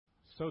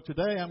So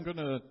today I'm going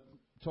to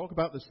talk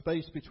about the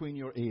space between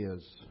your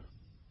ears.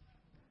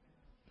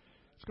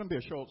 It's going to be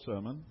a short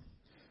sermon.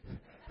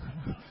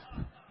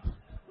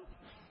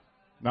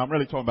 Now, I'm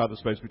really talking about the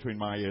space between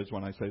my ears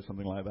when I say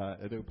something like that.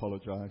 I do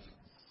apologize.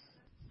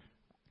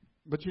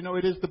 But you know,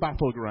 it is the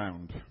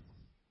battleground.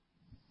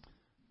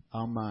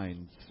 Our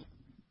minds.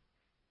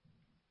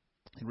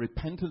 In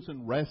repentance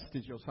and rest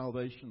is your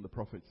salvation, the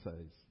prophet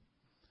says.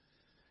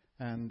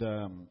 And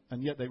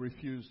yet they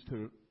refuse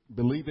to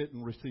believe it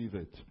and receive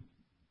it.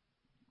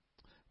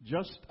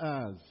 Just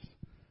as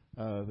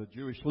the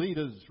Jewish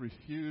leaders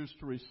refused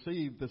to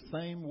receive the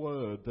same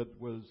word that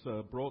was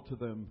brought to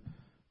them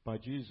by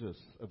Jesus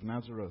of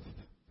Nazareth,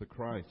 the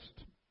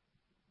Christ.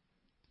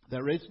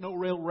 There is no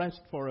real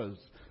rest for us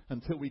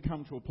until we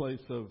come to a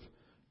place of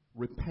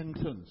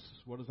repentance.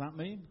 What does that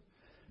mean?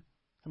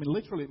 I mean,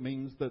 literally it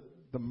means that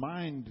the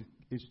mind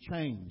is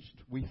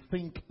changed. We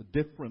think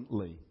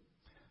differently.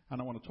 And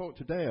I want to talk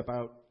today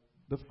about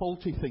the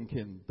faulty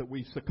thinking that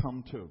we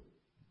succumb to.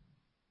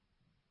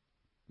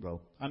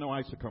 Well, I know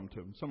I succumb to,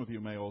 and some of you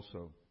may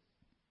also.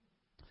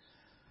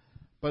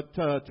 But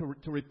to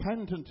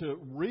repent and to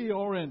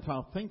reorient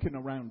our thinking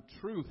around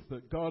truth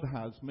that God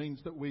has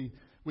means that we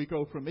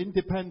go from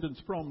independence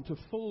from to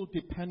full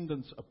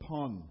dependence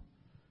upon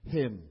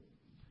Him.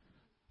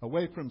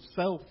 Away from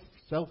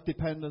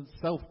self-dependence,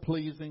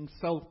 self-pleasing,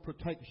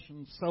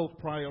 self-protection,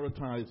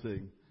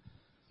 self-prioritizing.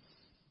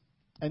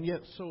 And yet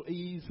so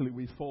easily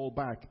we fall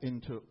back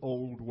into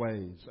old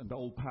ways and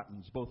old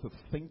patterns, both of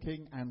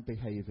thinking and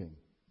behaving.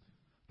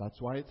 That's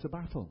why it's a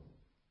battle.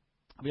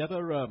 Have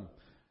you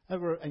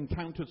ever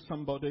encountered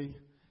somebody,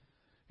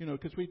 you know,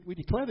 because we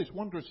declare this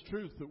wondrous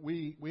truth that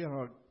we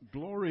are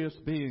glorious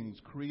beings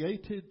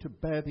created to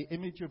bear the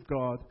image of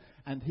God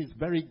and His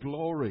very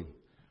glory.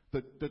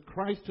 That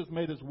Christ has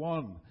made us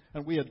one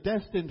and we are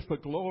destined for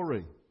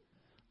glory.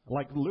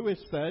 Like Lewis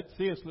said,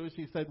 C.S. Lewis,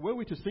 he said, were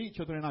we to see each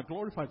other in our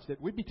glorified state,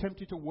 we'd be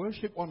tempted to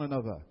worship one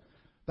another.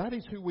 That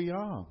is who we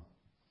are.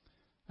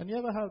 And you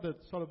ever had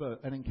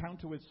an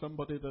encounter with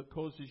somebody that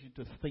causes you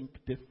to think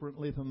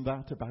differently than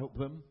that about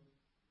them?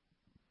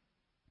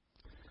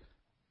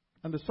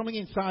 And there's something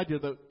inside you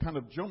that kind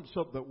of jumps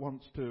up that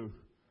wants to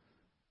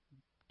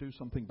do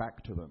something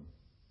back to them.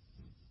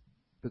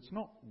 That's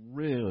not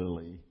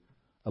really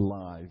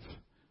alive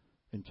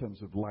in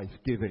terms of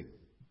life-giving.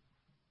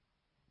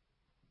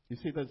 You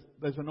see,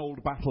 there's an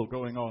old battle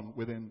going on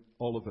within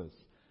all of us.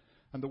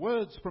 And the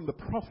words from the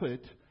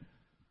prophet,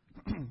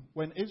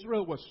 when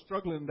Israel was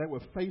struggling, they were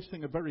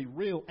facing a very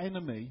real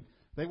enemy.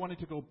 They wanted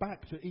to go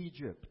back to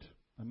Egypt,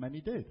 and many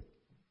did.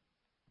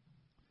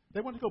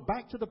 They wanted to go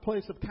back to the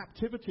place of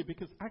captivity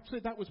because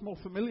actually that was more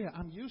familiar.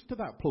 I'm used to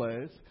that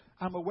place.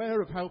 I'm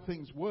aware of how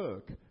things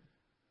work.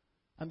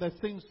 And there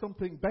seems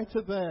something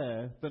better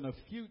there than a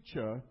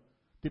future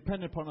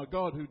depending upon a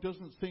God who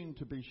doesn't seem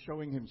to be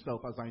showing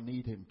Himself as I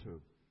need Him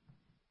to.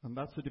 And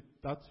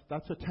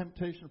that's a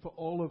temptation for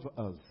all of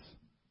us.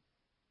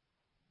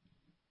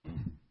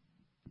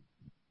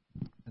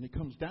 And it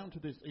comes down to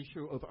this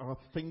issue of our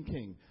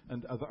thinking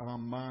and of our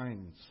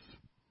minds.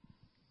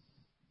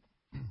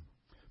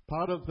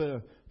 Part of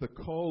the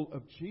call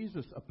of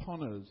Jesus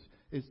upon us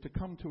is to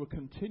come to a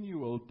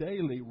continual,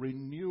 daily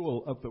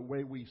renewal of the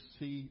way we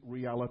see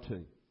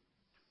reality.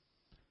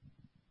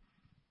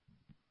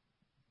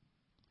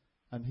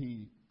 And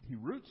He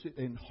roots it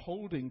in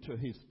holding to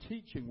His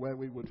teaching where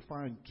we would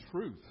find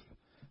truth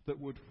that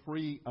would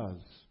free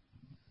us.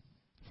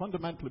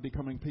 Fundamentally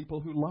becoming people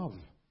who love.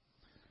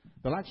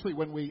 But actually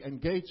when we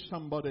engage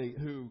somebody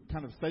who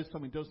kind of says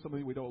something, does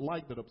something we don't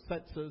like, that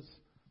upsets us,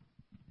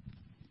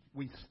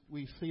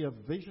 we see a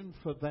vision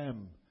for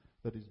them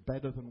that is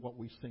better than what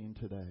we've seen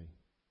today.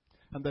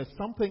 And there's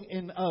something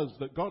in us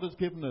that God has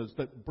given us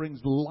that brings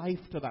life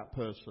to that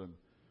person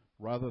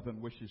rather than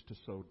wishes to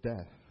sow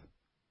death.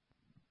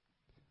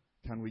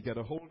 Can we get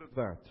a hold of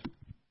that?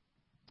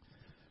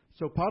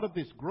 So part of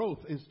this growth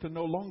is to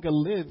no longer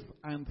live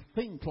and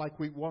think like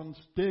we once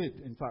did.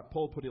 In fact,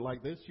 Paul put it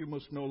like this: you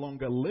must no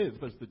longer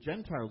live as the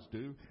Gentiles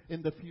do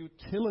in the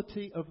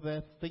futility of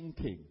their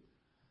thinking.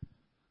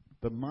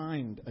 The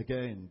mind,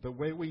 again, the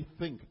way we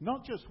think,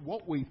 not just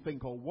what we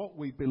think or what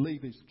we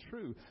believe is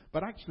true,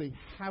 but actually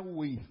how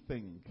we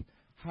think,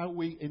 how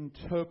we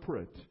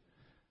interpret.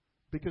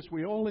 Because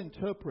we all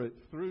interpret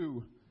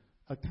through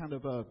a kind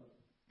of a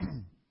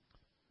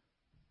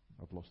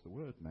I've lost the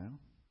word now.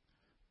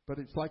 But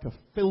it's like a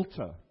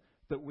filter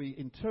that we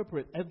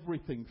interpret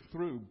everything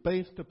through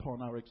based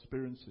upon our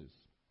experiences.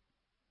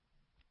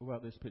 What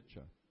about this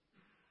picture?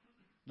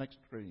 Next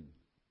screen.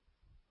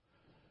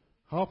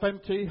 Half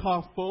empty,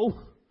 half full.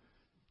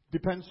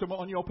 Depends somewhat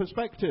on your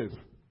perspective.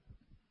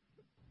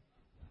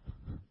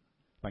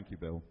 Thank you,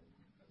 Bill.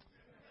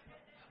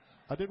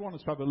 I did want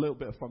us to have a little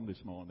bit of fun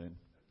this morning.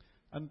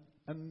 And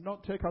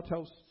not take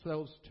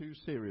ourselves too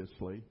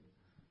seriously.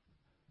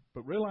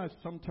 But realize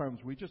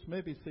sometimes we just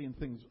may be seeing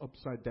things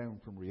upside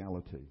down from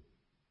reality.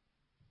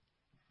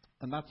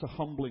 And that's a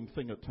humbling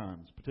thing at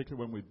times,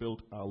 particularly when we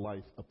build our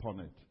life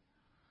upon it.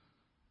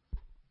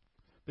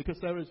 Because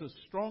there is a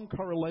strong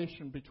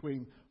correlation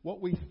between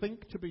what we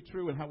think to be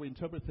true and how we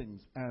interpret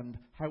things and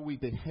how we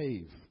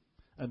behave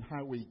and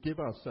how we give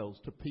ourselves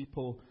to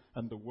people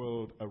and the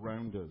world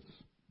around us.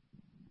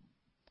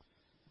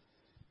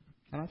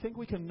 And I think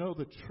we can know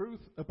the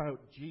truth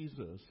about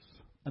Jesus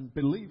and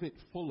believe it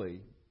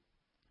fully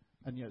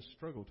and yet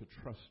struggle to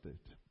trust it.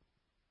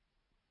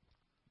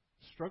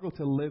 Struggle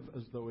to live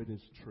as though it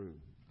is true.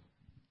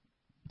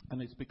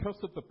 And it's because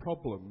of the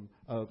problem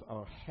of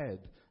our head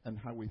and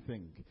how we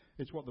think.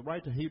 It's what the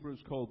writer of Hebrews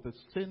called the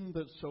sin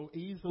that so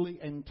easily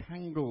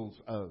entangles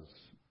us.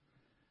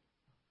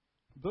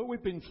 Though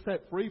we've been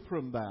set free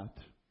from that,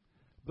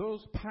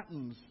 those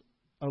patterns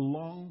are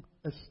long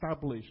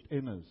established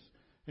in us.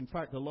 In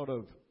fact, a lot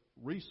of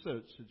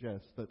research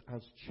suggests that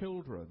as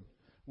children,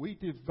 we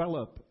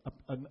develop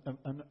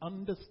an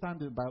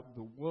understanding about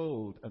the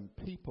world and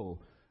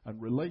people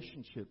and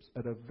relationships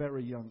at a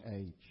very young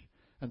age.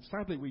 And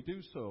sadly, we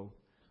do so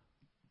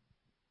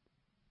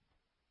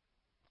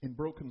in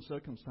broken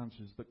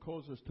circumstances that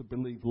cause us to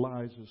believe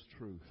lies as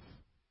truth.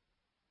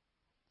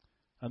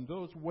 And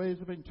those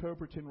ways of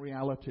interpreting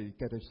reality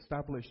get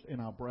established in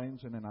our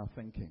brains and in our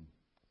thinking.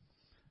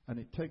 And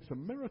it takes a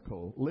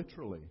miracle,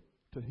 literally,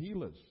 to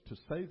heal us, to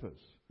save us,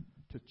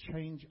 to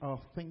change our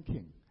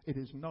thinking. It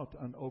is not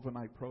an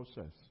overnight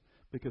process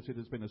because it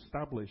has been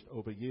established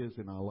over years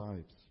in our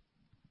lives.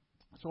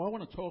 So I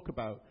want to talk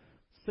about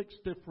 6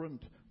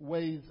 different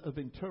ways of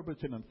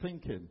interpreting and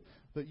thinking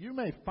that you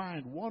may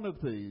find one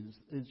of these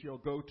is your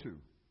go-to.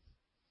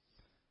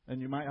 And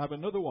you might have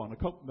another one.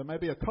 There may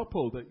be a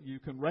couple that you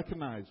can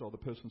recognize, or the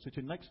person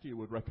sitting next to you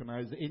would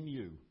recognize in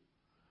you.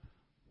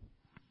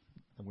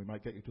 And we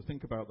might get you to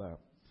think about that.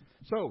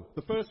 So,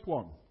 the first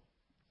one,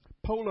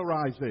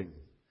 polarizing.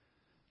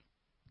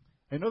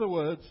 In other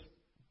words,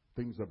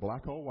 things are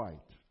black or white.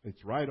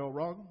 It's right or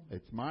wrong.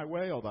 It's my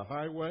way or the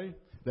highway.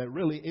 There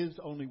really is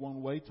only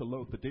one way to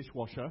load the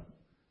dishwasher,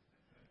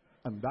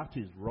 and that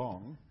is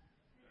wrong.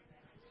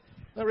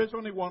 There is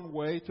only one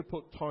way to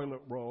put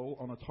toilet roll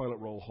on a toilet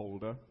roll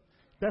holder.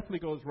 Definitely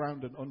goes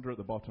round and under at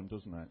the bottom,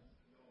 doesn't it?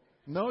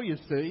 No, you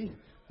see.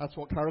 That's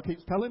what Carol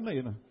keeps telling me.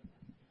 You know.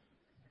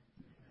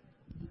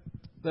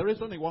 There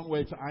is only one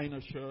way to iron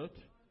a shirt.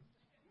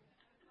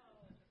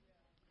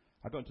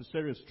 I got into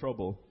serious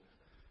trouble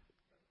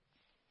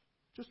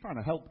just trying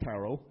to help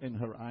Carol in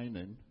her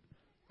ironing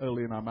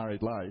early in our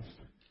married life.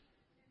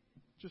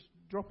 Just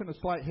dropping a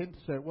slight hint to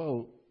say,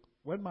 well,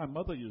 when my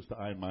mother used to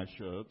iron my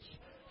shirts,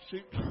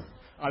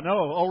 I know,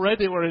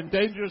 already we're in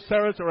dangerous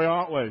territory,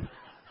 aren't we?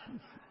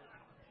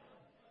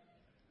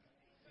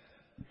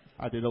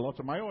 I did a lot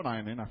of my own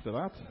ironing after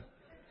that.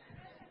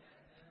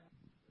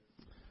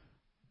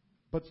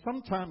 But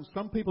sometimes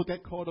some people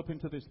get caught up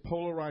into this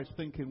polarized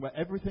thinking where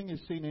everything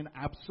is seen in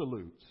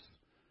absolutes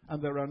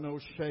and there are no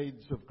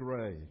shades of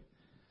grey.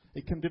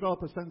 It can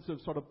develop a sense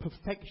of sort of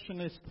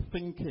perfectionist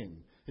thinking.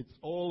 It's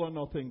all or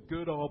nothing,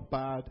 good or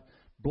bad,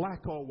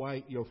 black or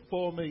white, you're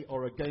for me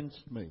or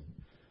against me.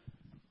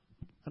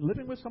 And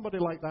living with somebody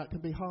like that can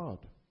be hard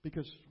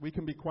because we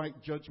can be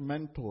quite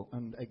judgmental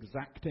and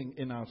exacting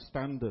in our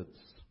standards.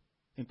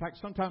 In fact,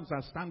 sometimes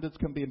our standards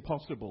can be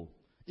impossible,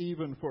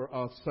 even for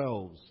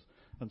ourselves.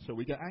 And so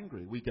we get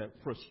angry, we get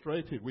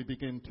frustrated, we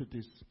begin to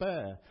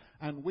despair,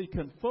 and we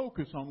can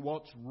focus on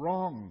what's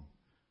wrong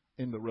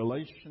in the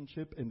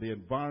relationship, in the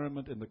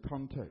environment, in the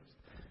context.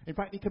 In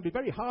fact, it can be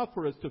very hard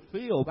for us to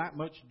feel that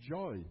much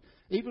joy.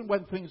 Even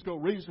when things go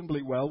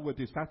reasonably well, we're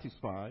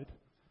dissatisfied.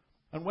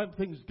 And when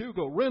things do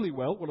go really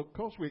well, of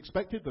course we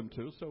expected them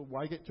to, so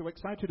why get too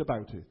excited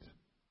about it?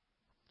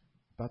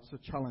 That's the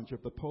challenge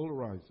of the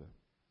polarizer.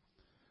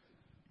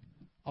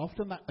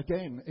 Often that,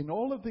 again, in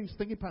all of these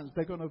thinking patterns,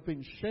 they're going to have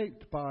been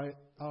shaped by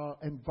our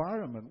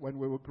environment when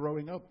we were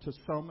growing up to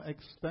some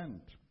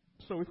extent.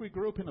 So if we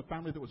grew up in a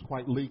family that was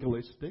quite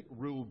legalistic,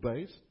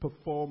 rule-based,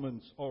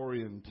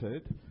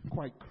 performance-oriented,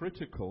 quite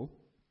critical,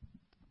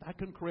 that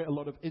can create a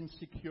lot of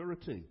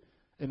insecurity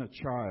in a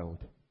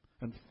child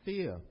and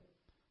fear,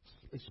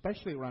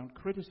 especially around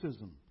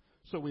criticism.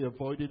 So we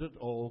avoid it at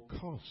all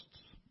costs.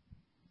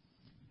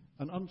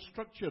 An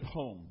unstructured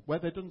home where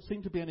there doesn't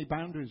seem to be any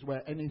boundaries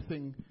where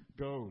anything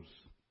goes.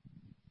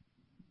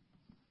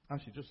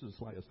 Actually, just as a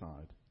slight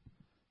aside.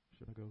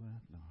 Should I go there?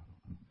 No, I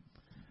don't know.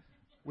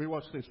 We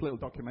watched this little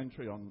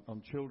documentary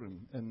on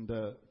children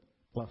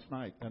last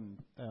night, and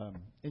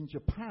in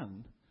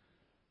Japan,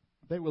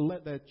 they will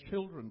let their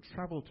children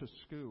travel to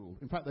school.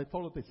 In fact, they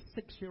followed this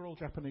 6-year-old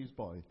Japanese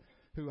boy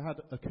who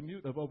had a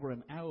commute of over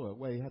an hour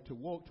where he had to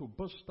walk to a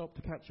bus stop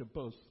to catch a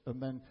bus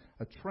and then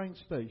a train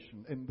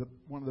station in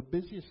one of the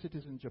busiest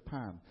cities in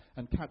Japan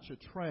and catch a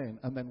train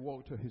and then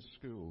walk to his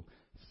school.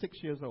 6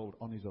 years old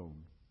on his own.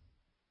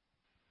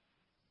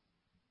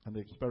 And they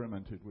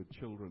experimented with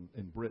children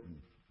in Britain,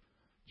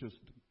 just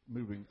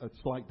moving a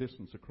slight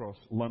distance across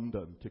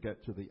London to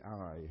get to the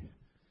eye.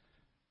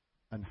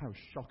 And how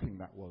shocking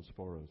that was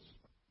for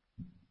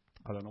us.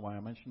 I don't know why I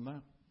mentioned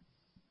that.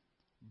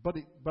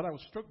 But I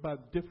was struck by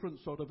different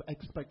sort of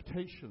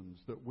expectations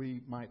that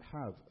we might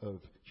have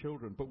of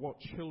children, but what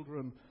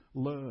children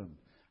learn.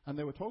 And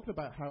they were talking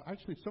about how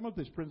actually some of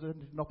this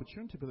presented an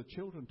opportunity for the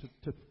children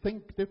to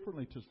think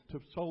differently, to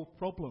solve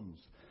problems.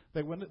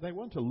 They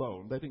weren't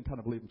alone. They didn't kind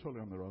of leave them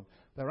totally on their own.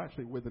 They were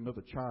actually with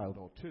another child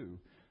or two.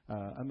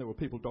 And there were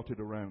people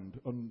dotted around,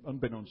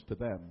 unbeknownst to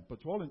them.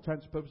 But to all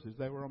intents and purposes,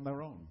 they were on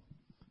their own.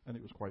 And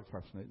it was quite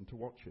fascinating to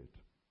watch it.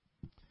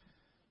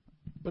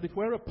 But if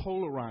we're a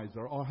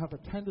polarizer or have a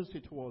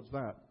tendency towards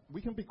that,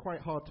 we can be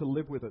quite hard to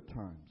live with at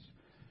times.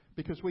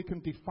 Because we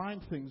can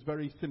define things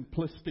very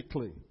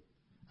simplistically.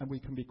 And we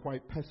can be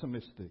quite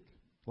pessimistic.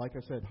 Like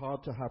I said,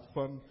 hard to have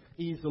fun,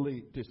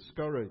 easily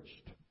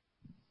discouraged.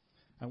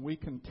 And we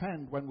can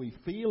tend, when we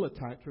feel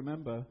attacked,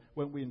 remember,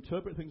 when we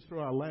interpret things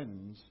through our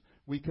lens,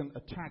 we can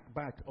attack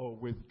back or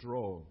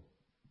withdraw.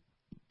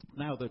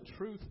 Now, the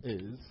truth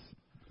is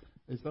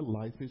that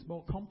life is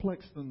more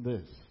complex than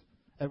this.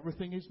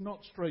 Everything is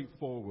not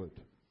straightforward.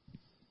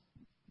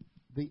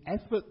 The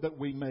effort that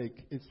we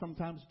make is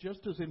sometimes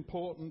just as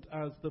important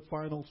as the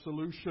final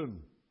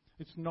solution.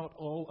 It's not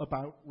all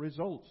about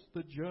results.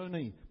 The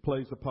journey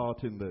plays a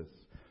part in this.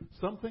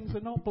 Some things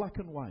are not black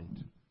and white.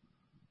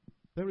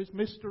 There is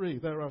mystery.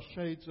 There are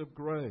shades of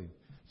grey.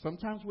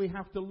 Sometimes we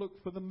have to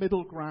look for the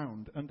middle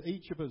ground, and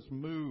each of us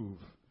move,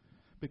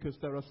 because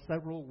there are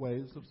several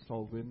ways of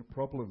solving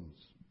problems.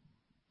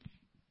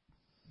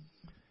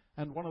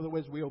 And one of the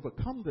ways we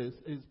overcome this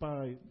is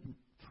by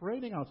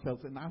training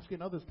ourselves and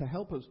asking others to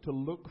help us to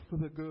look for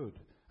the good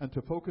and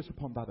to focus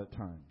upon that at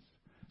times.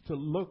 To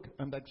look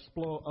and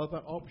explore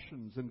other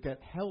options and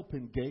get help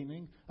in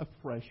gaining a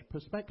fresh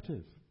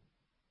perspective.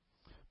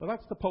 But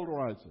that's the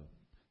polarizer.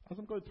 As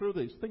I'm going through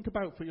this, think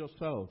about for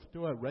yourself,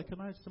 do I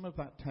recognize some of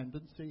that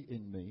tendency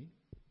in me?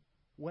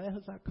 Where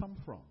has that come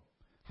from?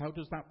 How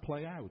does that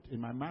play out in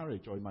my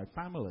marriage or in my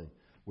family,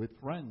 with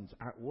friends,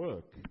 at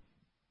work?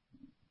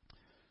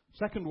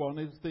 Second one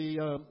is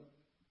the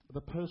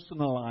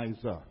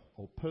personalizer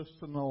or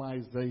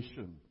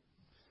personalization.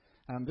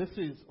 And this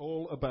is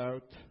all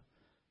about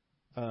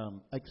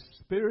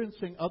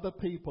experiencing other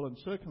people and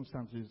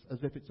circumstances as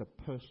if it's a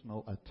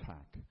personal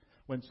attack.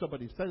 When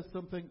somebody says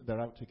something, they're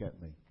out to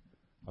get me.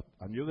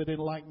 I knew they didn't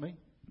like me.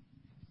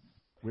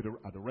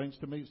 I'd arranged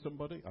to meet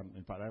somebody.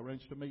 In fact, I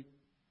arranged to meet.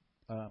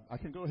 I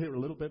can go here a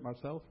little bit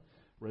myself.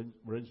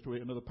 Arranged to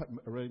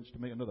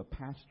meet another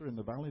pastor in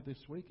the valley this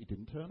week. He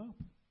didn't turn up.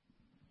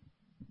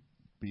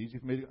 Be easy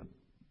for me.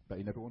 But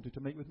he never wanted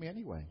to meet with me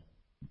anyway.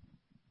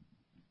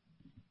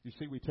 You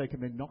see, we take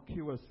an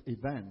innocuous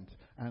event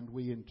and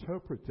we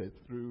interpret it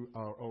through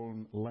our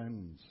own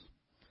lens.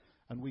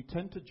 And we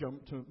tend to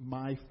jump to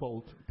my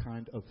fault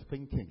kind of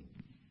thinking.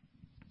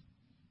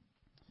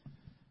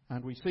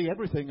 And we see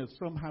everything as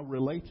somehow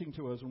relating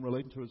to us and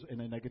relating to us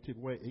in a negative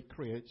way. It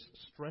creates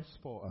stress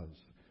for us.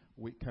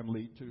 We can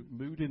lead to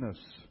moodiness.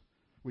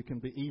 We can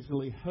be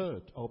easily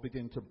hurt or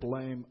begin to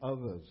blame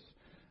others.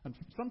 And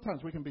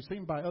sometimes we can be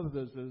seen by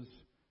others as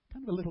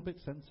kind of a little bit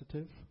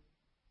sensitive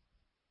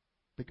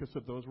because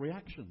of those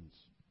reactions.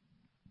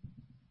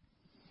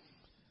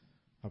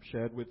 I've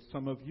shared with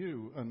some of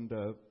you and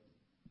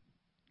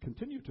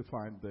continue to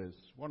find this.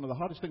 One of the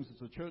hardest things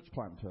as a church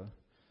planter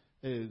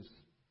is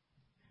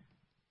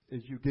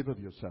you give of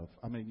yourself.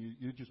 I mean,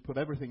 you just put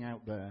everything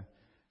out there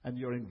and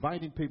you're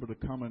inviting people to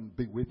come and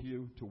be with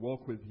you, to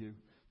walk with you,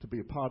 to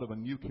be a part of a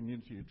new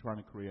community you're trying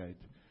to create.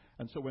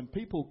 And so when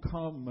people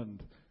come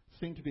and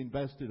seem to be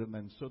invested and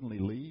then suddenly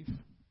leave,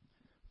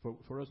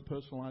 for us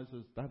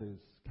personalizers, that is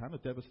kind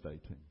of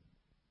devastating.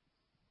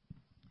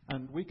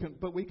 And we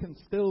can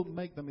still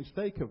make the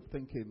mistake of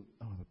thinking,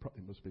 oh,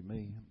 it must be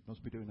me,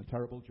 must be doing a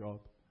terrible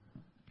job,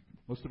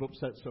 must have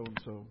upset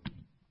so-and-so.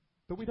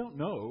 But we don't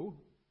know,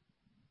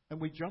 and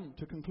we jump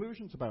to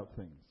conclusions about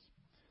things.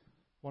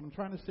 What I'm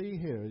trying to see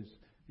here is,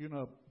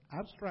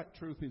 abstract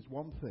truth is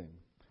one thing,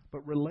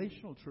 but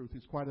relational truth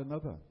is quite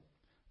another.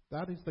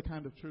 That is the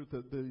kind of truth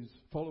that these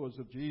followers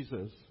of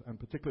Jesus, and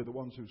particularly the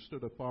ones who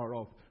stood afar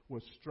off,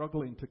 were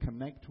struggling to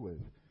connect with.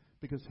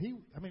 Because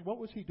what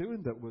was he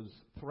doing that was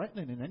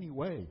threatening in any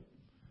way?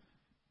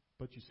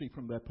 But you see,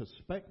 from their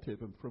perspective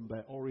and from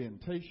their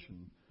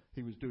orientation,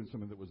 he was doing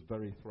something that was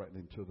very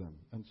threatening to them.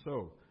 And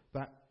so,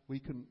 that we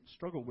can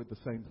struggle with the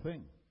same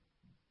thing.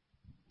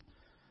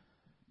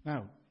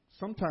 Now,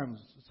 sometimes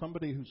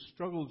somebody who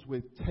struggles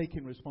with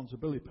taking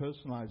responsibility,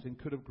 personalizing,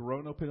 could have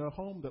grown up in a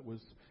home that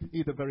was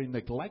either very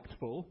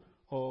neglectful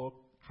or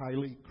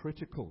highly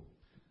critical.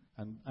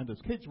 And as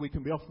kids, we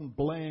can be often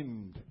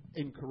blamed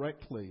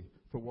incorrectly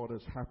for what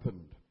has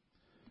happened.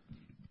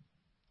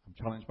 I'm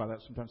challenged by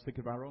that sometimes. Think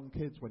of our own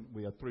kids when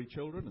we had 3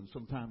 children, and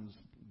sometimes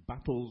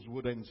battles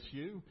would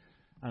ensue.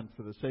 And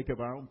for the sake of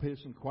our own peace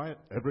and quiet,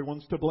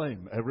 everyone's to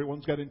blame.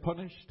 Everyone's getting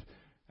punished.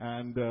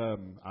 And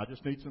I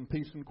just need some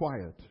peace and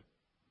quiet.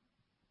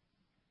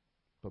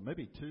 But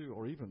maybe 2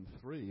 or even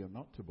 3 are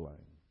not to blame.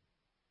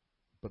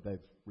 But they've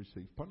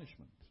received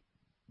punishment.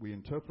 We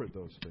interpret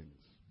those things.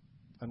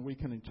 And we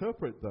can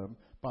interpret them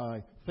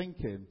by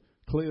thinking,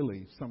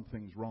 clearly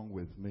something's wrong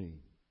with me.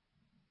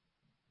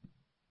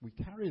 We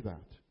carry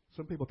that.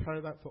 Some people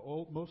carry that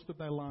for most of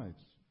their lives.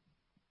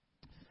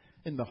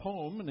 In the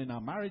home and in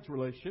our marriage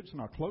relationships and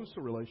our closer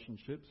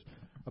relationships,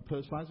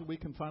 personalized, we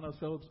can find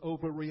ourselves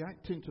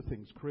overreacting to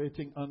things,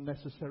 creating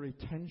unnecessary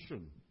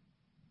tension.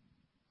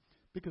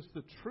 Because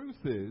the truth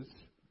is,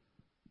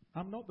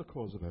 I'm not the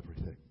cause of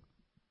everything.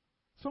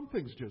 Some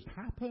things just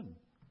happen.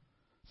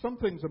 Some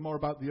things are more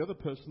about the other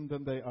person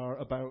than they are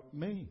about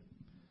me.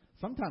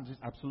 Sometimes it's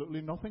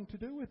absolutely nothing to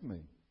do with me.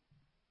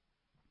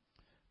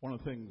 One of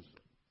the things,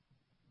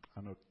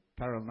 I know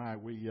Carol and I,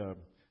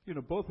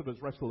 both of us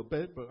wrestle a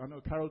bit, but I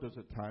know Carol does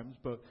at times,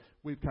 but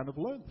we've kind of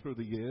learned through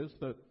the years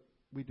that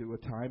we do a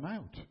time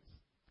out.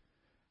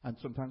 And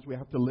sometimes we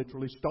have to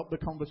literally stop the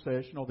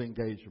conversation or the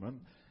engagement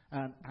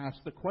and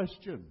ask the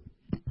question,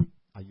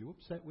 are you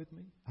upset with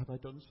me? Have I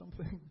done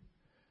something?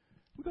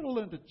 We've got to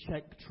learn to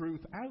check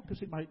truth out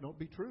because it might not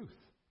be truth.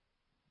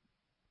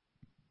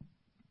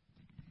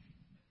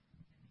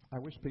 I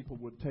wish people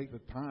would take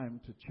the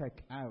time to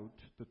check out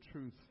the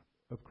truth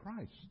of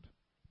Christ.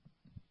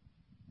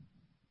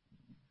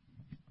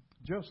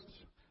 Just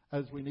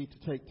as we need to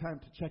take time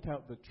to check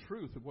out the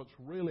truth of what's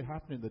really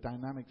happening, the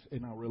dynamics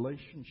in our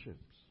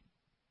relationships.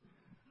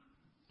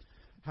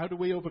 How do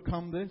we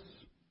overcome this?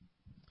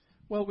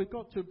 Well, we've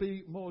got to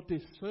be more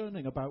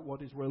discerning about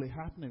what is really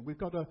happening. We've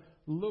got to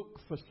look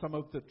for some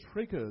of the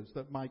triggers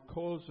that might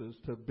cause us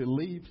to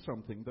believe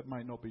something that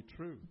might not be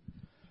true.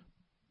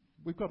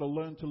 We've got to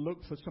learn to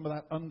look for some of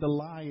that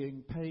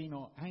underlying pain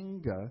or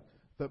anger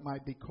that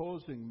might be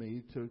causing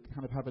me to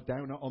kind of have a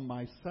downer on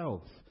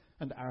myself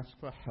and ask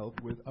for help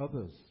with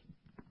others.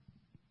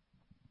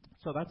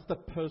 So that's the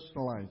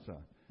personalizer.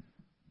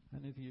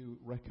 Any of you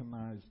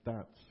recognize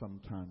that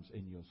sometimes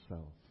in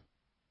yourself?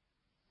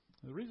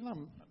 The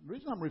reason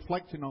I'm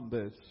reflecting on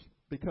this,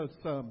 because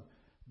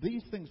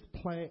these things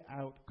play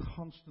out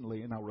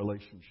constantly in our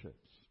relationships.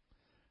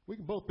 We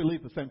can both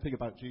believe the same thing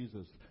about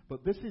Jesus,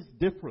 but this is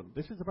different.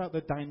 This is about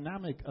the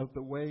dynamic of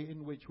the way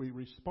in which we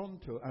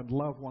respond to and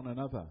love one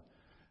another.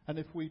 And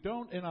if we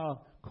don't, in our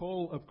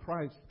call of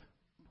Christ,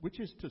 which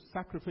is to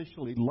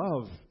sacrificially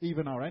love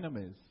even our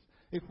enemies,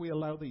 if we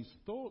allow these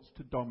thoughts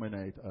to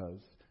dominate us,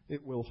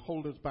 it will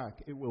hold us back,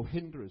 it will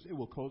hinder us, it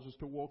will cause us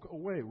to walk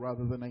away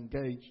rather than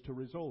engage to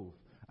resolve,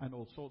 and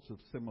all sorts of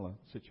similar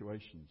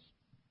situations.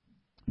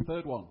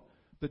 Third one,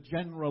 the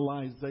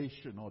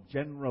generalization or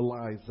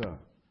generalizer.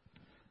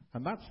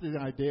 And that's the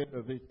idea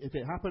of it. If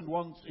it happened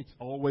once, it's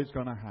always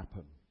going to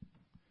happen.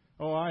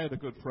 Oh, I had a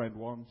good friend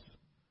once,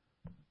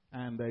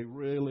 and they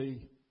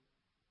really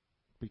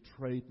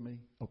betrayed me,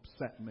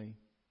 upset me,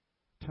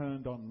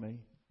 turned on me.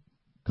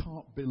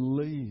 Can't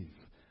believe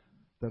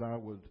that I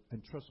would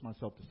entrust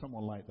myself to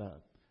someone like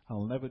that.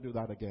 I'll never do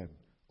that again.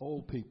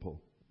 All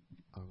people.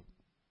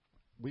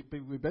 We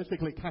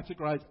basically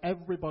categorize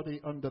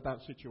everybody under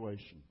that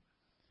situation.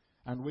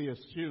 And we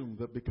assume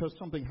that because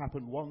something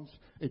happened once,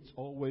 it's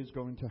always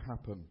going to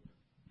happen.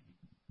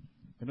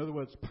 In other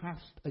words,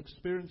 past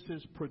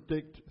experiences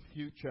predict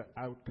future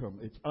outcome.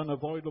 It's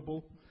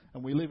unavoidable,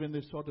 and we live in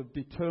this sort of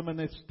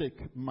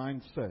deterministic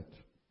mindset.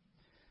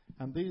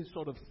 And these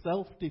sort of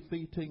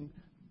self-defeating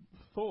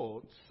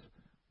thoughts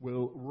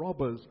will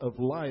rob us of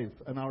life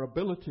and our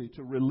ability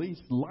to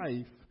release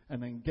life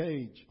and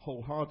engage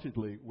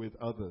wholeheartedly with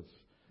others.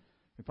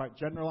 In fact,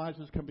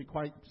 generalizers can be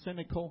quite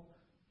cynical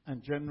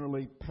and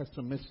generally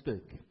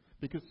pessimistic.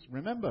 Because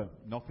remember,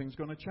 nothing's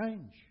going to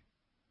change.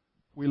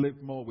 We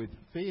live more with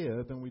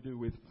fear than we do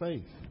with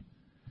faith.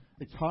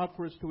 It's hard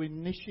for us to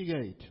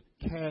initiate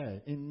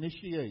care,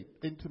 initiate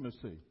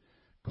intimacy,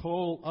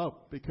 call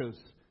up because,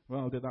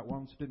 well, I did that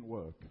once, didn't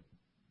work.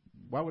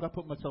 Why would I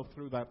put myself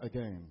through that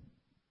again?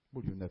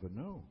 Well, you never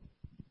know.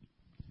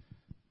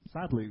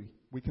 Sadly,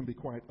 we can be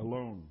quite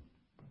alone.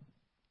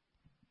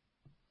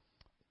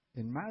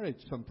 In marriage,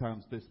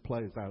 sometimes this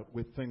plays out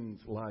with things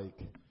like,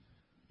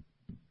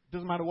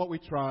 doesn't matter what we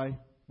try,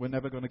 we're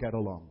never going to get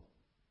along.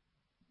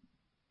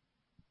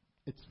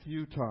 It's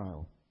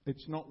futile.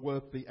 It's not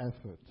worth the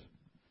effort.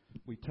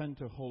 We tend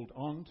to hold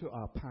on to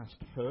our past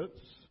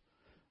hurts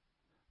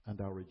and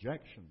our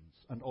rejections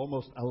and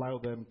almost allow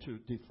them to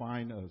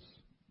define us.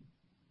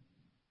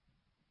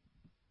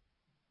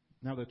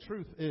 Now, the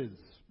truth is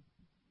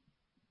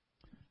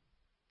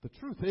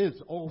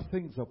all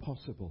things are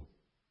possible.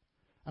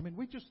 I mean,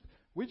 we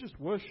just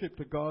worshipped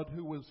a God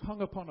who was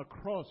hung upon a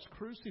cross,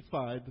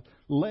 crucified,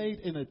 laid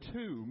in a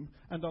tomb,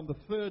 and on the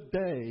third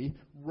day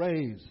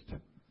raised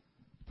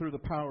through the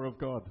power of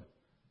God,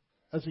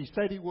 as he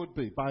said he would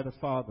be by the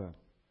Father.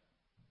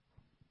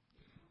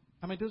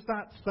 I mean, does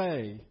that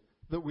say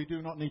that we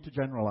do not need to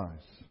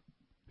generalize?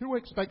 Who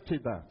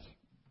expected that?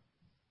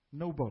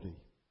 Nobody.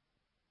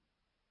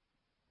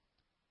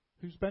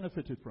 Who's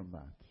benefited from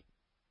that?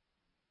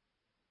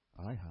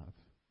 I have.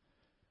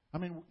 I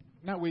mean,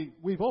 now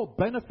we've all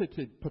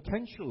benefited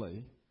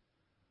potentially,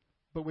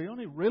 but we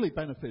only really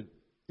benefit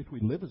if we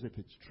live as if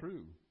it's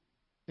true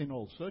in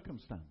all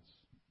circumstance.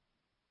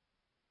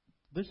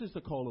 This is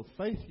the call of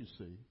faith, you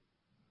see.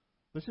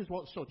 This is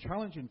what's so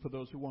challenging for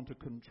those who want to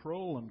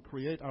control and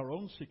create our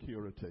own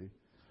security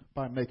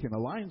by making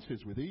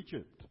alliances with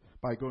Egypt,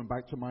 by going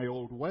back to my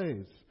old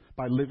ways,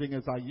 by living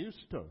as I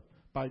used to,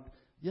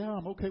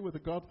 I'm okay with the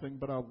God thing,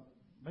 but I'll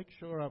make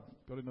sure I've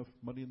got enough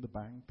money in the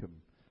bank and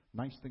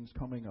nice things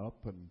coming up.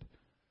 And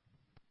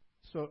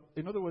so,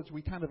 in other words,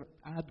 we kind of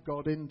add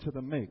God into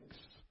the mix.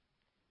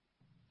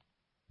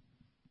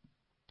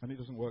 And it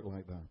doesn't work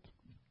like that.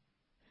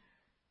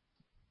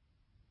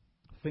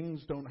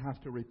 Things don't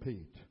have to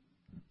repeat.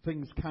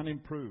 Things can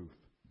improve.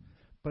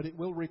 But it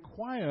will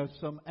require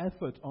some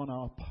effort on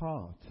our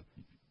part.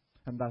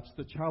 And that's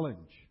the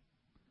challenge.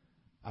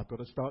 I've got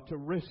to start to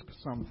risk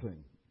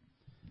something.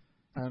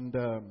 And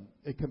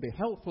it can be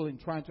helpful in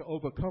trying to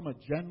overcome a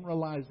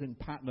generalizing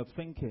pattern of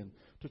thinking,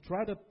 to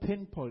try to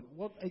pinpoint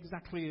what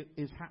exactly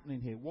is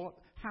happening here. What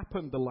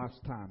happened the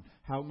last time?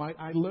 How might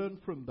I learn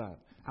from that?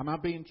 Am I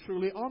being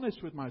truly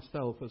honest with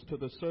myself as to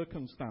the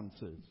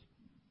circumstances?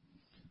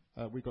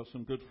 We've got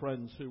some good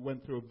friends who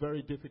went through a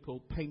very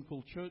difficult,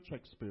 painful church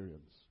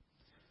experience.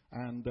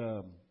 And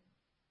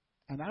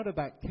out of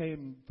that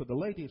came, for the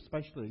lady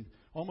especially,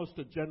 almost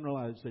a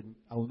generalizing,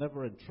 I'll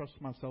never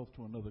entrust myself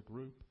to another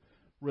group.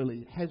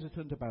 Really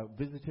hesitant about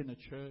visiting a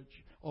church,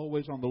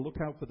 always on the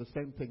lookout for the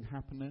same thing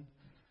happening.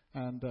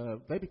 And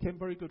they became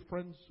very good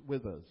friends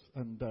with us.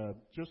 And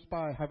just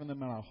by having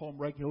them in our home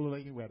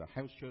regularly, we had a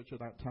house church at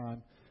that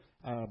time,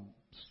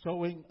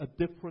 sowing a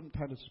different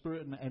kind of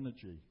spirit and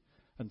energy,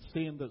 and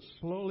seeing that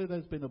slowly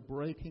there's been a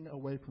breaking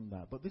away from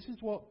that. But this is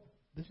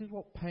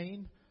what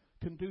pain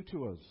can do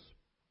to us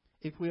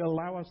if we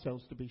allow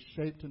ourselves to be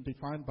shaped and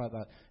defined by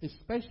that,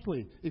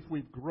 especially if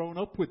we've grown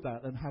up with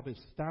that and have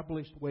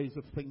established ways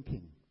of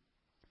thinking.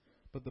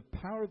 But the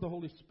power of the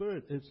Holy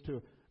Spirit is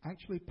to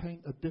actually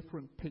paint a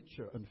different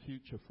picture and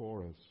future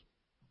for us.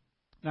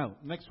 Now,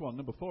 next one,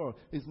 number 4,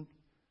 isn't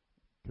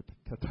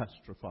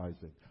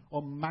catastrophizing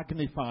or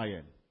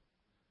magnifying.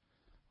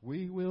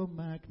 We will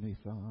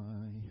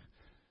magnify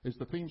is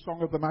the theme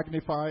song of the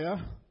Magnifier.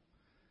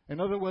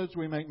 In other words,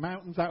 we make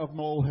mountains out of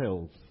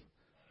molehills.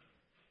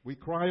 We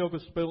cry over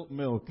spilt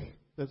milk.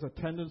 There's a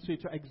tendency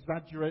to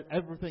exaggerate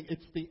everything.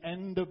 It's the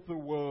end of the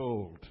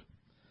world.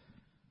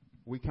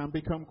 We can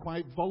become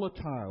quite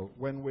volatile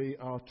when we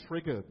are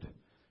triggered.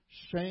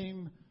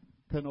 Shame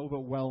can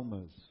overwhelm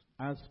us,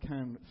 as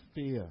can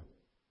fear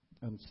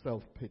and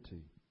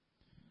self-pity.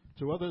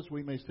 To others,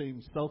 we may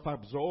seem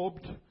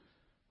self-absorbed,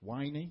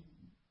 whiny,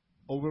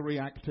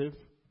 overreactive.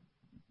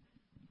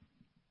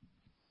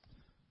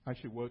 I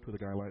actually worked with a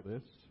guy like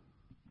this.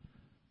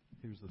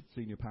 He was the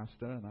senior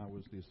pastor and I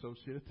was the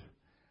associate.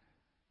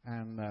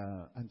 And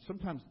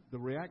sometimes the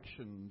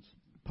reactions,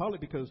 partly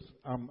because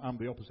I'm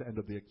the opposite end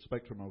of the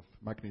spectrum of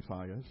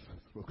magnifiers,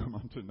 we'll come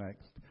on to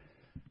next.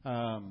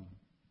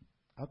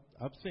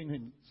 I've seen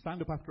him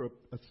stand up after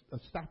a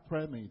staff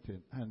prayer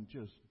meeting and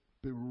just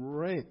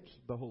berate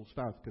the whole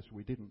staff because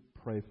we didn't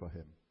pray for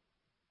him.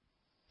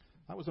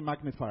 That was a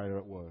magnifier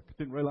at work.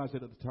 Didn't realize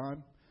it at the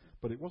time,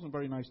 but it wasn't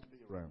very nice to be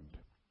around.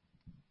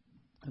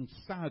 And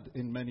sad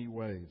in many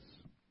ways.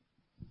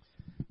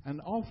 And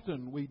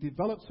often we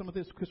develop some of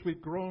this because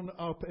we've grown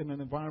up in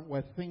an environment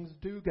where things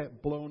do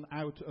get blown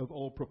out of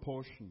all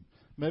proportion.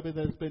 Maybe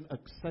there's been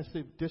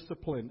excessive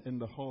discipline in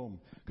the home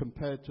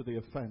compared to the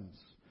offense.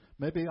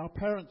 Maybe our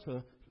parents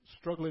are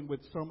struggling with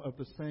some of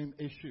the same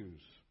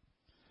issues.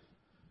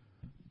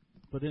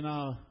 But in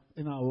our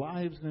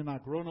lives and in our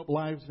grown-up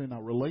lives and in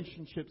our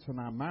relationships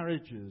and our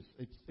marriages,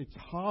 it's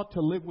hard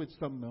to live with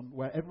someone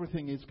where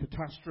everything is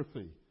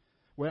catastrophe,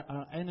 where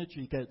our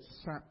energy gets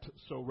sapped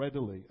so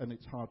readily and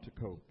it's hard to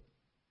cope.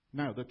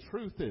 Now, the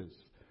truth is,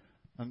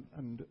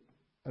 and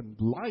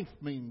life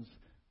means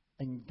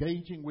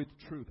engaging with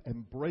truth,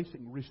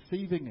 embracing,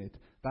 receiving it.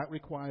 That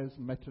requires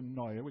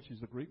metanoia, which is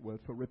the Greek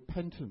word for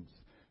repentance.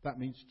 That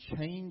means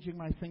changing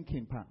my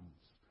thinking patterns.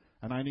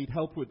 And I need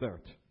help with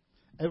that.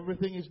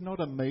 Everything is not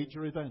a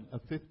major event. A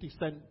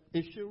 50-cent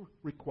issue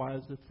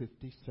requires a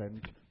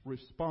 50-cent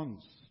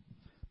response.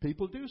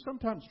 People do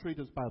sometimes treat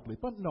us badly,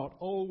 but not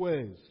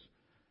always.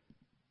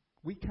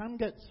 We can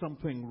get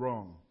something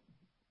wrong,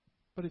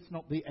 but it's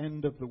not the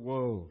end of the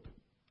world.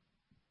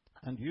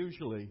 And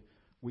usually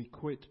we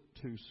quit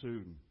too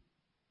soon.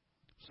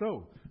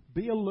 So,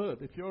 be alert.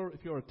 If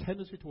you're a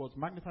tendency towards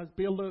magnifiers,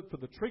 be alert for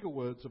the trigger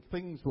words of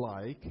things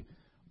like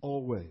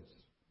always,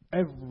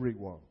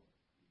 everyone,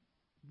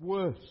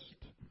 worst,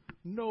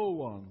 no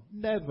one,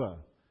 never.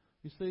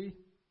 You see?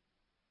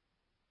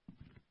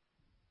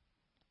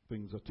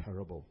 Things are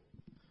terrible.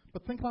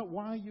 But think about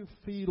why you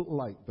feel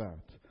like that.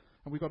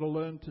 And we've got to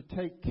learn to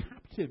take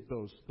captive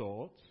those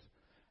thoughts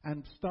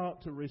and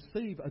start to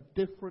receive a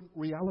different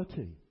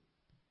reality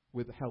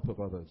with the help of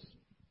others.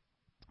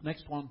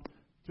 Next one,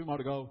 2 more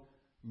to go.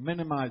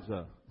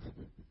 Minimizer.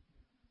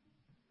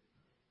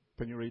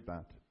 Can you read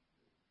that?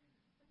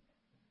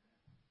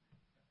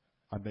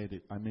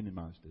 I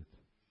minimized it.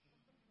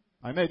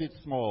 I made it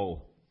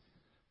small.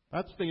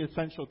 That's the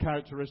essential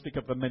characteristic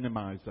of the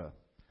minimizer.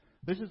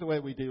 This is the way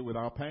we deal with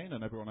our pain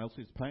and everyone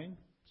else's pain.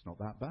 It's not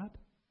that bad.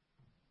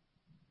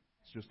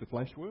 It's just a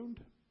flesh wound.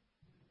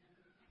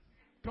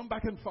 Come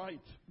back and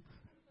fight.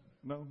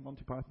 No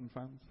Monty Python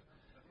fans?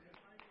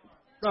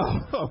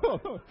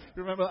 Oh,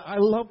 remember, I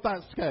love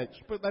that sketch,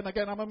 but then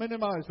again, I'm a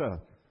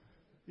minimizer.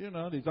 You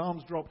know, his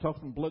arms dropped off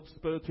and blood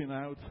spurting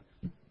out.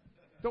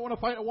 Don't want to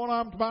fight a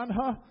one-armed man,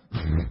 huh?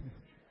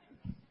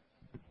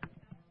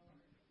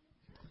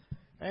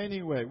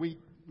 Anyway,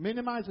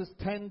 minimizers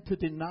tend to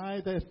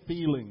deny their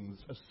feelings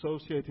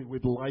associated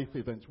with life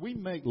events. We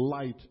make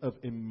light of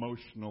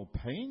emotional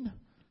pain.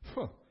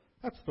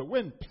 That's for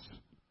wimps.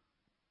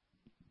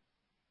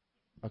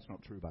 That's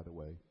not true, by the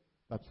way.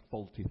 That's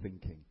faulty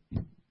thinking.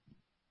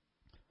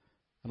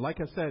 And like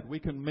I said, we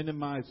can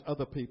minimize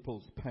other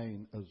people's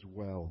pain as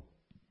well.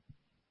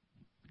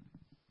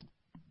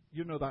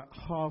 You know that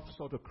half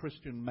sort of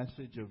Christian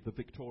message of the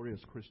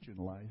victorious Christian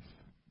life?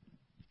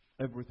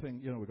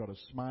 Everything, we've got to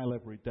smile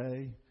every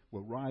day.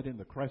 We're riding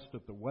the crest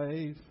of the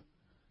wave.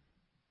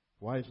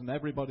 Why isn't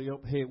everybody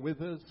up here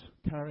with us,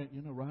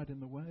 riding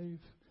the wave?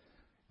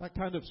 That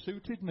kind of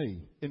suited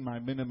me in my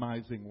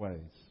minimizing ways.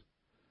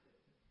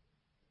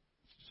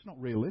 It's just not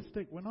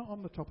realistic. We're not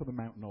on the top of the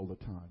mountain all the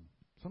time.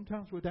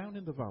 Sometimes we're down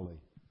in the valley.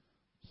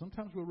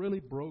 Sometimes we're really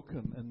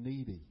broken and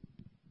needy.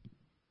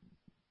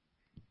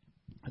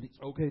 And it's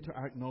okay to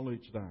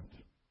acknowledge that.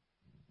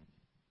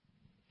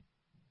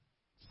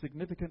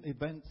 Significant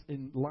events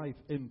in life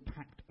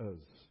impact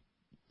us.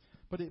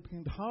 But it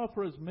can be hard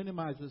for us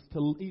minimizers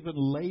to even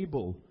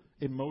label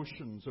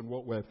emotions and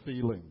what we're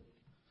feeling.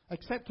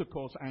 Except, of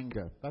course,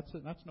 anger. That's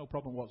no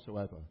problem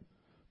whatsoever.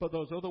 But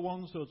those other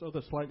ones, those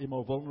other slightly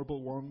more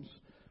vulnerable ones,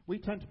 we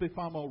tend to be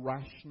far more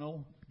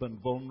rational than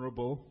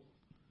vulnerable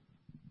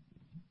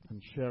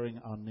and sharing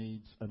our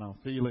needs and our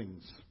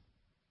feelings.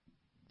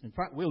 In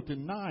fact, we'll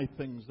deny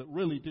things that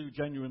really do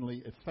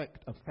genuinely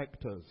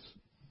affect us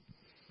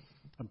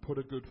and put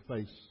a good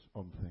face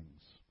on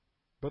things.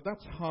 But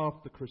that's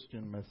half the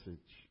Christian message.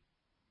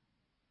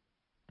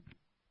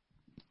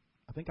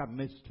 I think I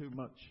missed too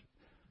much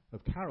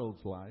of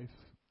Carol's life,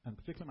 and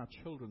particularly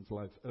my children's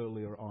life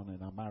earlier on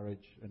in our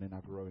marriage and in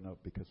our growing up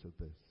because of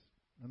this.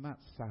 And that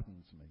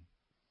saddens me.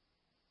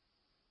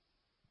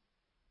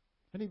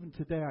 And even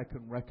today I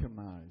can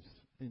recognize,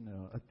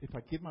 if I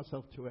give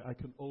myself to it, I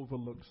can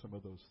overlook some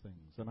of those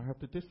things. And I have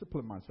to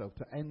discipline myself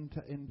to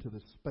enter into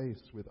the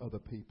space with other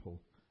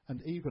people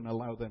and even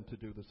allow them to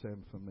do the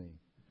same for me.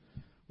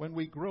 When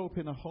we grow up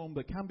in a home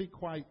that can be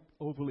quite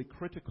overly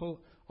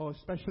critical or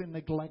especially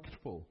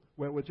neglectful,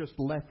 where we're just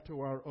left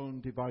to our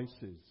own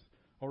devices,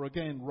 or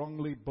again,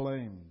 wrongly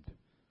blamed,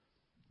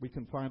 we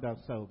can find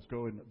ourselves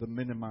going the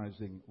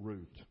minimizing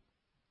route.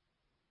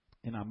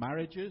 In our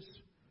marriages,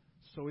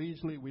 so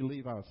easily we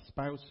leave our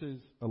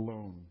spouses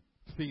alone,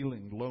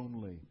 feeling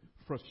lonely,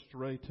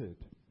 frustrated,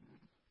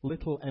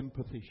 little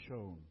empathy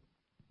shown.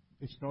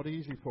 It's not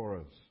easy for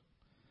us.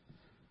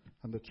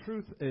 And the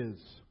truth is,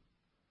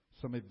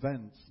 some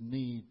events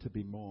need to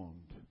be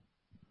mourned.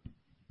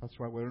 That's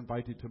why we're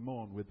invited to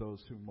mourn with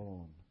those who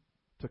mourn,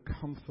 to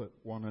comfort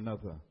one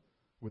another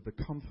with the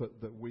comfort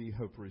that we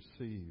have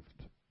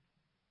received.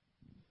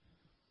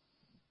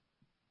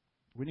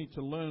 We need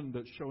to learn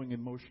that showing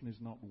emotion is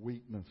not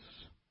weakness,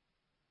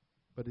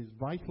 but is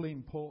vitally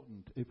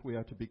important if we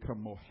are to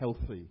become more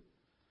healthy.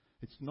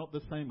 It's not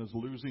the same as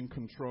losing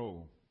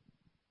control.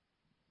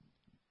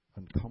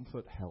 And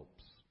comfort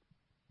helps.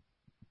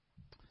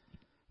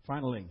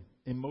 Finally,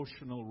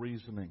 emotional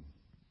reasoning.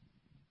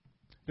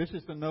 This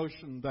is the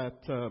notion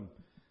that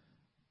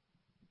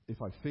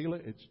if I feel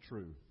it, it's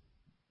true.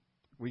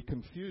 We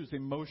confuse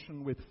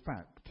emotion with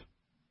fact.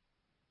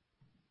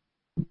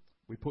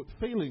 We put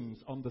feelings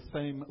on the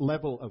same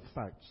level of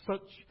fact.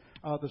 Such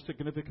are the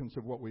significance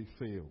of what we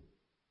feel.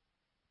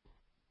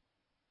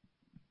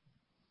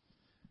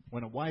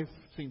 When a wife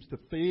seems to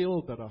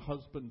feel that her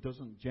husband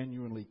doesn't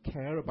genuinely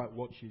care about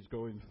what she's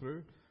going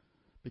through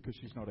because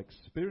she's not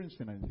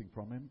experiencing anything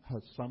from him,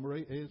 her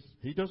summary is,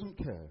 he doesn't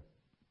care.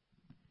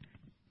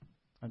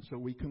 And so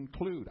we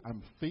conclude,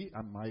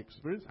 my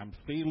experience, I'm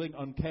feeling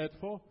uncared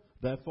for,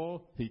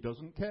 therefore he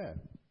doesn't care.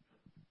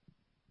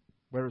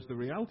 Whereas the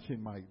reality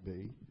might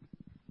be,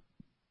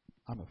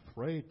 I'm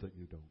afraid that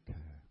you don't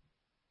care.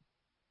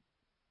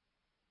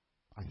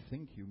 I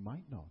think you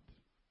might not,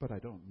 but I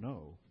don't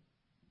know.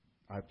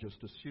 I've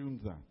just assumed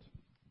that.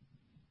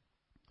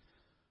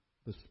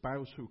 The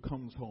spouse who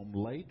comes home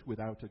late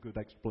without a good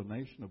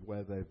explanation of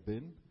where they've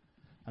been,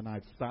 and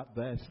I've sat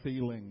there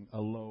feeling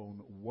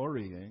alone,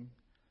 worrying,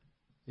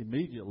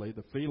 immediately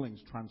the feelings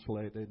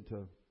translate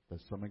into,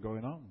 there's something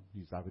going on.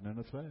 He's having an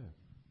affair.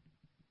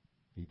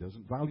 He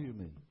doesn't value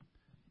me.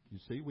 You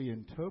see, we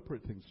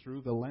interpret things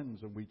through the lens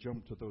and we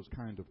jump to those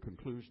kind of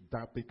conclusions.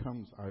 That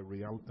becomes our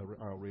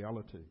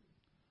reality.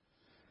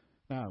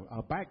 Now,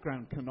 our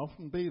background can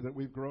often be that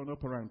we've grown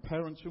up around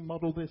parents who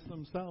model this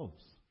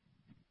themselves.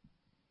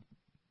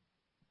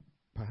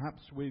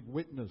 Perhaps we've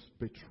witnessed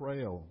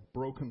betrayal,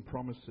 broken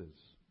promises,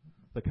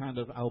 the kind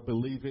of I'll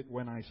believe it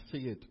when I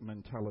see it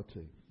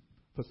mentality.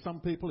 For some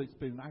people, it's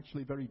been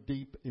actually very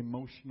deep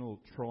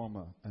emotional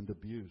trauma and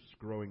abuse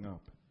growing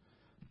up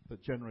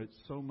that generates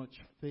so much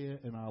fear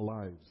in our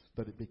lives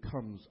that it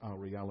becomes our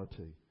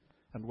reality.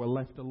 And we're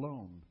left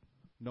alone,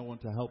 no one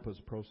to help us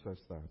process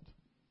that.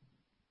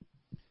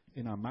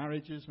 In our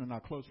marriages and in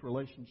our close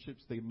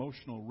relationships, the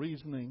emotional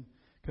reasoning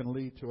can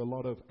lead to a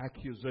lot of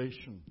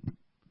accusation,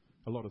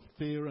 a lot of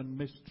fear and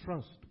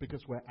mistrust,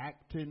 because we're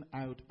acting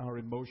out our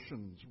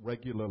emotions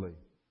regularly.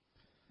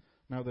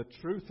 Now, the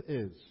truth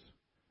is,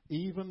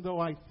 even though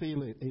I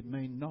feel it, it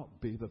may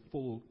not be the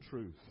full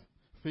truth.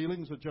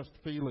 Feelings are just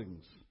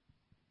feelings.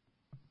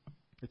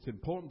 It's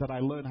important that I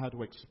learn how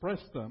to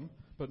express them,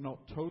 but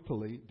not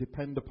totally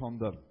depend upon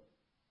them.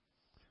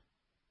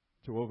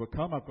 To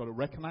overcome, I've got to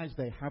recognize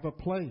they have a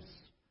place,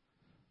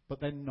 but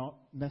they're not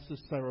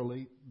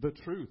necessarily the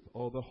truth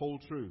or the whole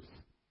truth.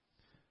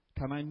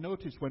 Can I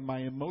notice when my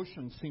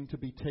emotions seem to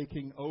be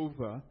taking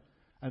over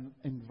and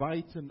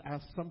invite and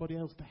ask somebody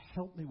else to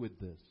help me with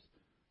this?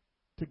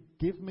 To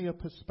give me a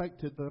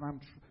perspective that I'm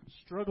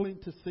struggling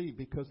to see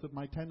because of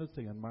my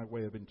tendency and my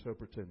way of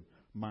interpreting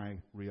my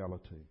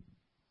reality.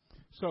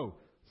 So,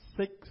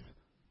 6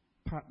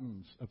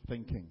 patterns of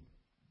thinking.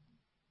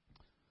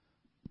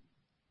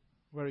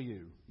 Where are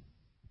you?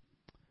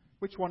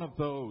 Which one of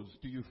those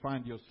do you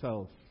find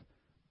yourself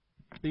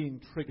being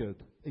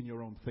triggered in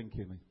your own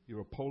thinking?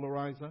 You're a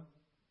polarizer,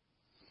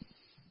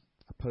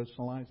 a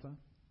personalizer,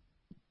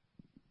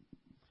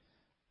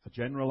 a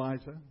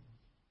generalizer.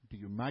 Do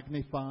you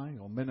magnify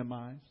or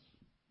minimize?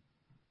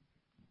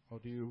 Or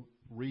do you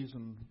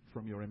reason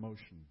from your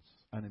emotions,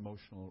 an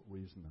emotional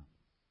reasoner?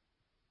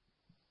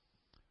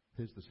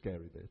 Here's the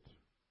scary bit.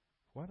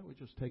 Why don't we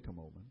just take a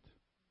moment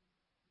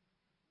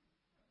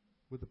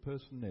with the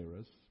person near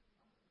us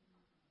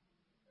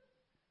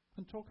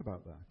and talk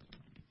about that?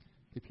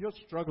 If you're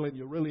struggling,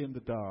 you're really in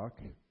the dark,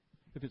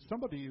 if it's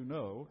somebody you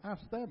know,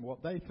 ask them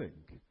what they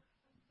think.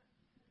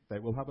 They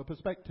will have a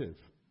perspective.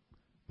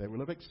 They will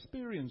have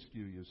experienced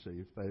you, you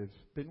see, if they've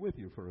been with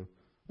you for a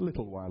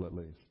little while at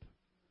least.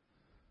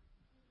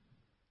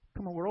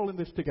 Come on, we're all in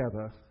this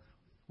together.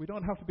 We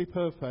don't have to be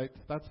perfect.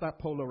 That's that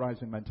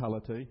polarizing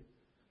mentality.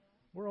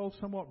 We're all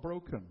somewhat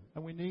broken,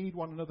 and we need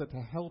one another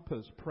to help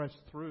us press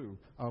through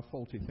our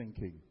faulty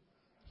thinking.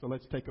 So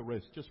let's take a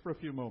risk, just for a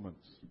few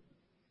moments.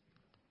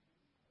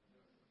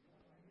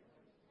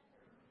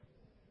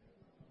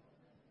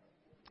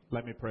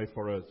 Let me pray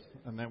for us,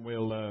 and then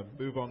we'll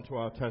move on to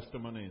our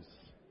testimonies.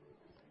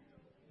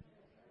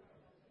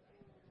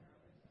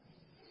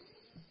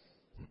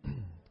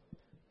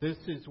 This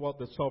is what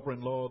the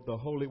Sovereign Lord, the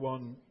Holy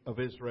One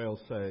of Israel,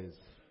 says.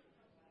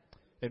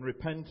 In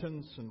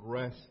repentance and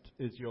rest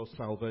is your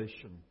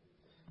salvation.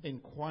 In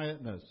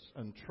quietness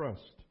and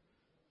trust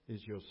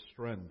is your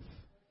strength.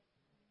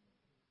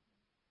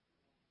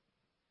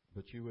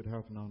 But you would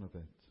have none of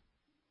it.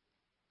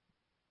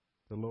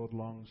 The Lord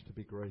longs to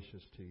be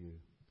gracious to you.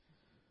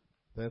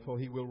 Therefore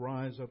he will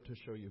rise up to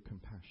show you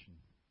compassion.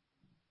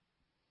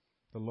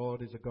 The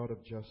Lord is a God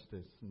of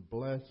justice, and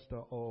blessed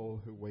are all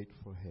who wait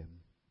for him.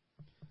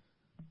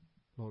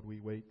 Lord,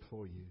 we wait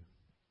for you,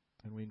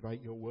 and we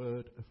invite your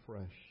word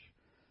afresh.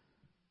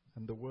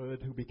 And the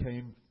Word who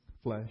became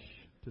flesh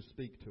to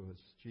speak to us,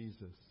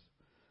 Jesus,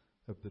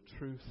 of the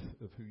truth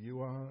of who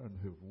you are and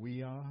who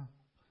we are,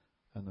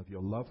 and of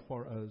your love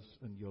for us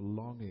and your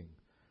longing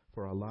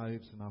for our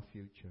lives and our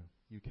future.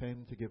 You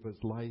came to give us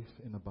life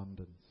in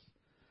abundance,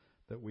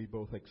 that we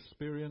both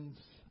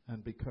experience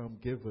and become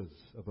givers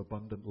of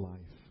abundant life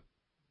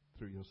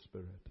through your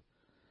Spirit.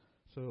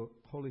 So,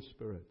 Holy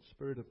Spirit,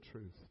 Spirit of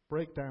truth,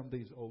 break down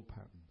these old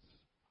patterns.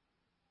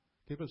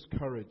 Give us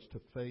courage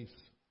to face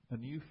a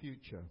new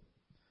future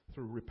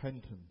through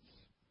repentance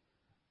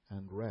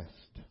and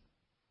rest,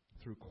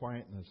 through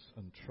quietness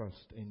and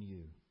trust in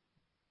you.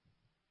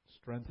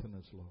 Strengthen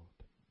us, Lord,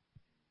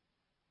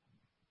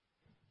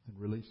 and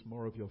release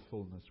more of your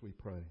fullness, we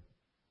pray,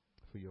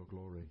 for your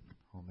glory.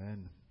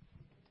 Amen.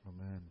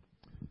 Amen.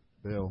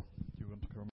 Bill, do you want to come?